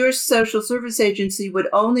the Jewish Social Service Agency would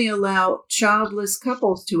only allow childless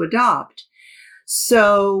couples to adopt.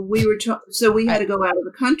 So we had to go out of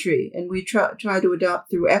the country, and we tried to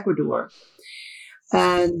adopt through Ecuador.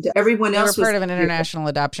 And everyone else was part of an international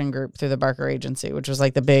adoption group through the Barker Agency, which was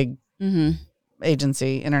like the big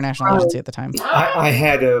international agency at the time. I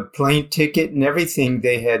had a plane ticket and everything.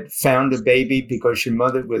 They had found a baby because your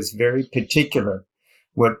mother was very particular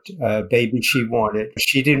what baby she wanted.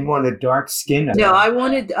 She didn't want a dark skin. No,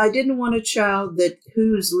 I didn't want a child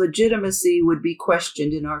whose legitimacy would be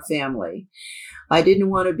questioned in our family. I didn't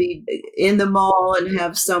want to be in the mall and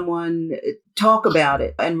have someone talk about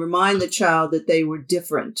it and remind the child that they were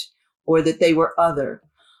different or that they were other.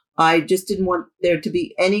 I just didn't want there to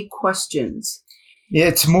be any questions.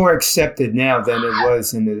 It's more accepted now than it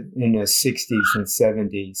was in the 60s and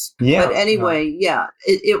 70s. Yeah. But anyway,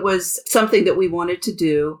 it was something that we wanted to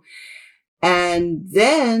do. And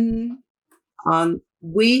then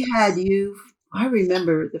we had you, I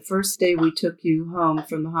remember the first day we took you home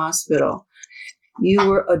from the hospital. You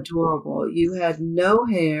were adorable. You had no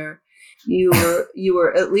hair. You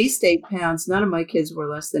were at least 8 pounds. None of my kids were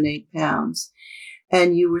less than 8 pounds.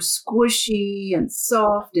 And you were squishy and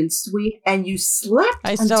soft and sweet, and you slept.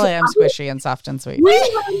 I still am squishy and soft and sweet.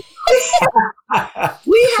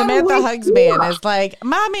 Samantha hugs me and is like,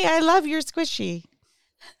 "Mommy, I love your squishy."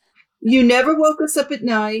 You never woke us up at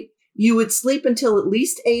night. You would sleep until at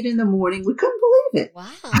least 8 in the morning. We couldn't believe it. Wow.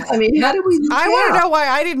 I mean, how did we? I want to know why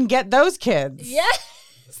I didn't get those kids.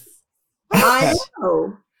 Yes. I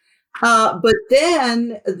know. But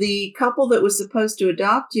then the couple that was supposed to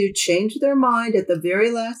adopt you changed their mind at the very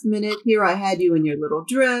last minute. Here I had you in your little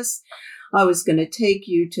dress. I was going to take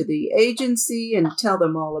you to the agency and tell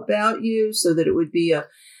them all about you so that it would be a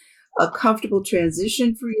comfortable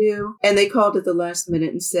transition for you. And they called at the last minute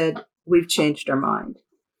and said, "We've changed our mind."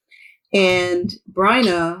 And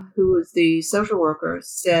Bryna, who was the social worker,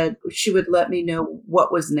 said she would let me know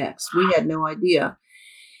what was next. We had no idea.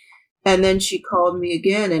 And then she called me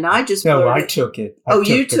again, and I just I took it.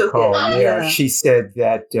 You took call. it. Yeah. She said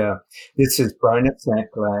that this is Bryna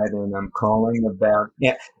Sackglad, and I'm calling about.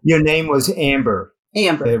 Yeah, your name was Amber.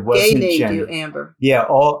 Amber. It wasn't Gay named Jenny. you Amber. Yeah,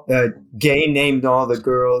 Gay named all the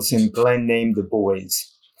girls, and Glenn named the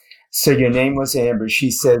boys. So your name was Amber. She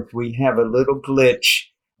said we have a little glitch,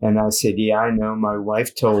 and I said, "Yeah, I know. My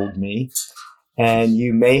wife told me, and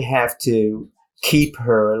you may have to keep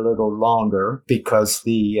her a little longer because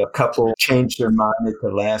the couple changed their mind at the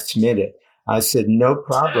last minute." I said, "No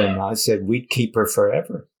problem." I said, "We'd keep her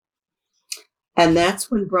forever." And that's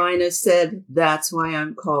when Bryna said, "That's why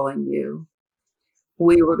I'm calling you."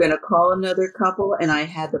 We were going to call another couple, and I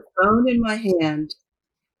had the phone in my hand.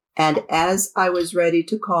 And as I was ready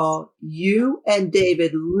to call, you and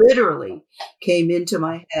David literally came into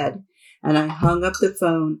my head, and I hung up the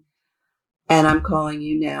phone, and I'm calling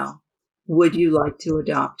you now. Would you like to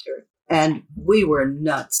adopt her? And we were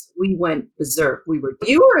nuts. We went berserk.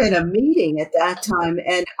 You were in a meeting at that time,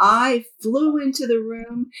 and I flew into the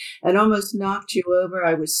room and almost knocked you over.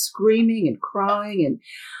 I was screaming and crying, and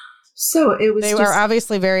so it was. They were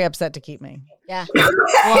obviously very upset to keep me. Yeah.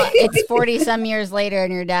 Well, it's 40 some years later,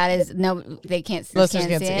 and your dad is they can't see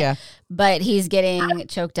it. Yeah. But he's getting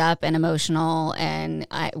choked up and emotional, and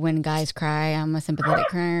when guys cry, I'm a sympathetic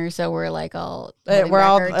crier, so we're like all we're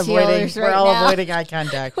all avoiding eye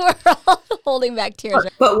contact. We're all holding back tears.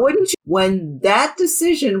 But wouldn't you, when that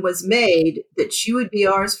decision was made that she would be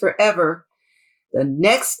ours forever, the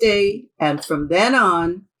next day and from then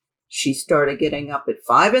on, she started getting up at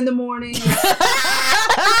 5 a.m.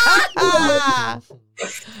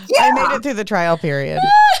 I made it through the trial period.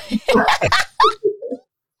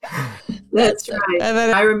 That's right. And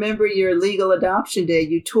then I remember your legal adoption day.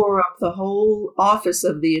 You tore up the whole office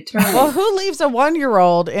of the attorney. Well, who leaves a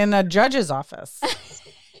 1-year-old in a judge's office?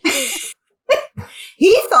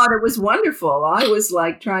 He thought it was wonderful. I was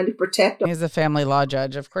like trying to protect him. He's a family law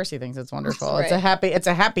judge. Of course he thinks it's wonderful. Right. It's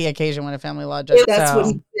a happy occasion when a family law judge. That's what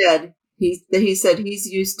he said. He said he's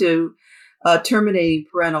used to terminating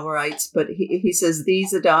parental rights, but he says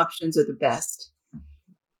these adoptions are the best.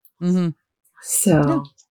 Mm-hmm. So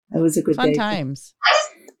it was a good fun day. Times.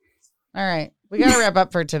 All right. We got to wrap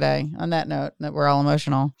up for today on that note that we're all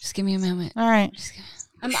emotional. Just give me a moment. All right.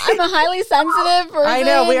 I'm a highly sensitive person. I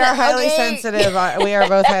know we are highly sensitive. We are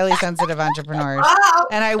both highly sensitive entrepreneurs.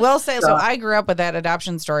 And I will say, so I grew up with that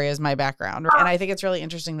adoption story as my background. And I think it's really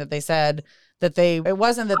interesting that they said that it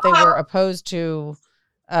wasn't that they were opposed to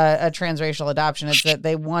a transracial adoption. It's that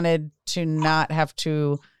they wanted to not have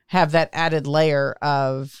to have that added layer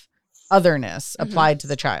of otherness applied to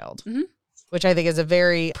the child, which I think is a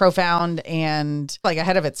very profound and like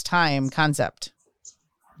ahead of its time concept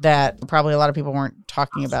that probably a lot of people weren't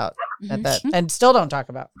talking about at that and still don't talk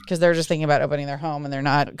about because they're just thinking about opening their home and they're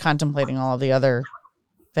not contemplating all of the other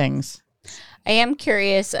things. I am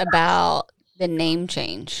curious about the name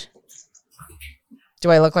change. Do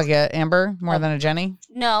I look like a Amber more than a Jenny?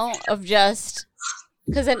 No, of just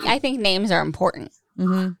because I think names are important.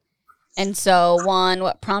 Mm-hmm. And so,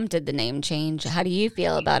 what prompted the name change? How do you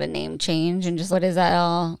feel about a name change? And just what is that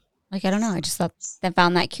all? Like, I don't know. I just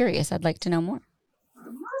found that curious. I'd like to know more.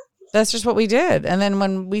 That's just what we did. And then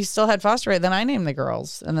when we still had foster then I named the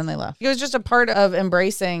girls and then they left. It was just a part of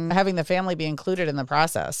embracing having the family be included in the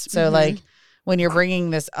process. So like when you're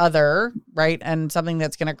bringing this other, right, and something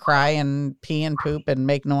that's going to cry and pee and poop and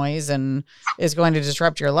make noise and is going to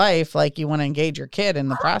disrupt your life, like you want to engage your kid in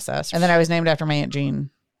the process. And then I was named after my Aunt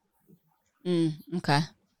Jean. Okay.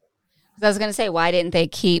 I was going to say, why didn't they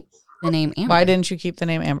keep the name Amber? Why didn't you keep the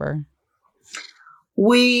name Amber?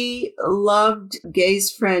 We loved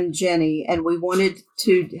Gay's friend Jenny, and we wanted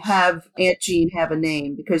to have Aunt Jean have a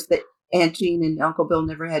name because Aunt Jean and Uncle Bill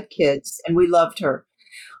never had kids, and we loved her.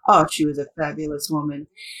 Oh, she was a fabulous woman.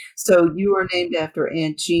 So you are named after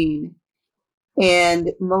Aunt Jean.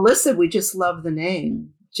 And Melissa, we just love the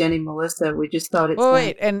name. Jenny Melissa. We just thought it's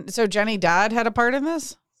wait, and so Jenny Dodd had a part in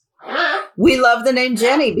this? We love the name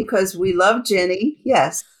Jenny because we love Jenny.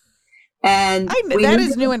 Yes. And that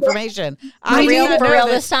is new information. For real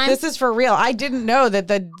this time? This is for real. I didn't know that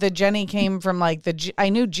the Jenny came from like I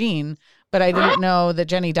knew Jean, but I didn't know that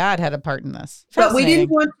Jenny Dodd had a part in this. But we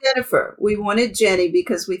didn't want Jennifer. We wanted Jenny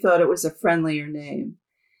because we thought it was a friendlier name.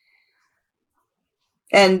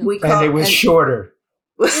 And it was shorter.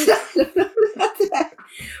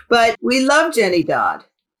 But we love Jenny Dodd.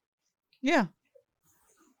 Yeah.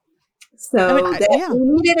 So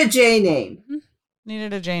we needed a J name.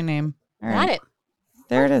 Needed a J name. All right. Got it.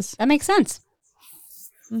 There it is. That makes sense.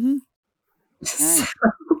 Mm-hmm. Right.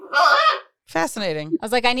 Fascinating. I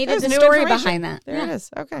was like, I needed There's the new story information. behind that. There it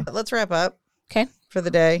is. Okay. Let's wrap up. Okay. For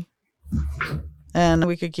the day. And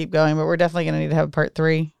we could keep going, but we're definitely going to need to have part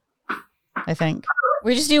 3, I think.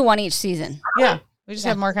 We just do one each season. Yeah. We just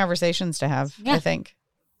have more conversations to have, I think.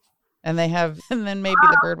 And then maybe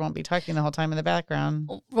the bird won't be talking the whole time in the background.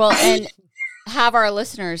 Well, and have our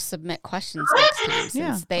listeners submit questions next time.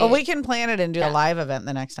 Since Well, we can plan it and do a live event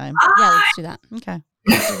the next time. Yeah, let's do that. Okay.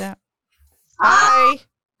 Let's do that. Bye.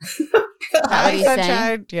 Bye, you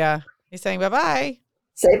sunshine. Yeah. He's saying bye-bye.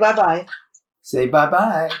 Say bye-bye. Say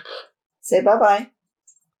bye-bye. Say bye-bye.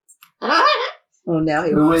 Oh, now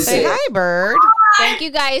he wants to say hi, bird. Thank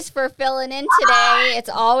you guys for filling in today. It's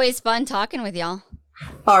always fun talking with y'all.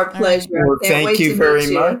 Our pleasure. Well, thank you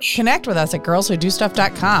very much. Connect with us at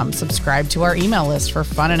girlswhodostuff.com. Subscribe to our email list for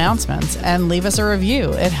fun announcements and leave us a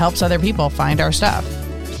review. It helps other people find our stuff.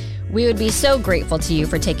 We would be so grateful to you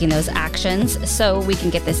for taking those actions so we can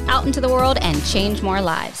get this out into the world and change more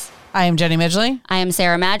lives. I am Jenny Midgley. I am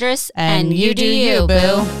Sarah Madras. And you do you,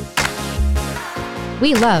 boo.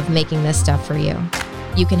 We love making this stuff for you.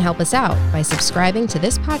 You can help us out by subscribing to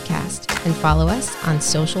this podcast and follow us on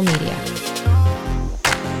social media.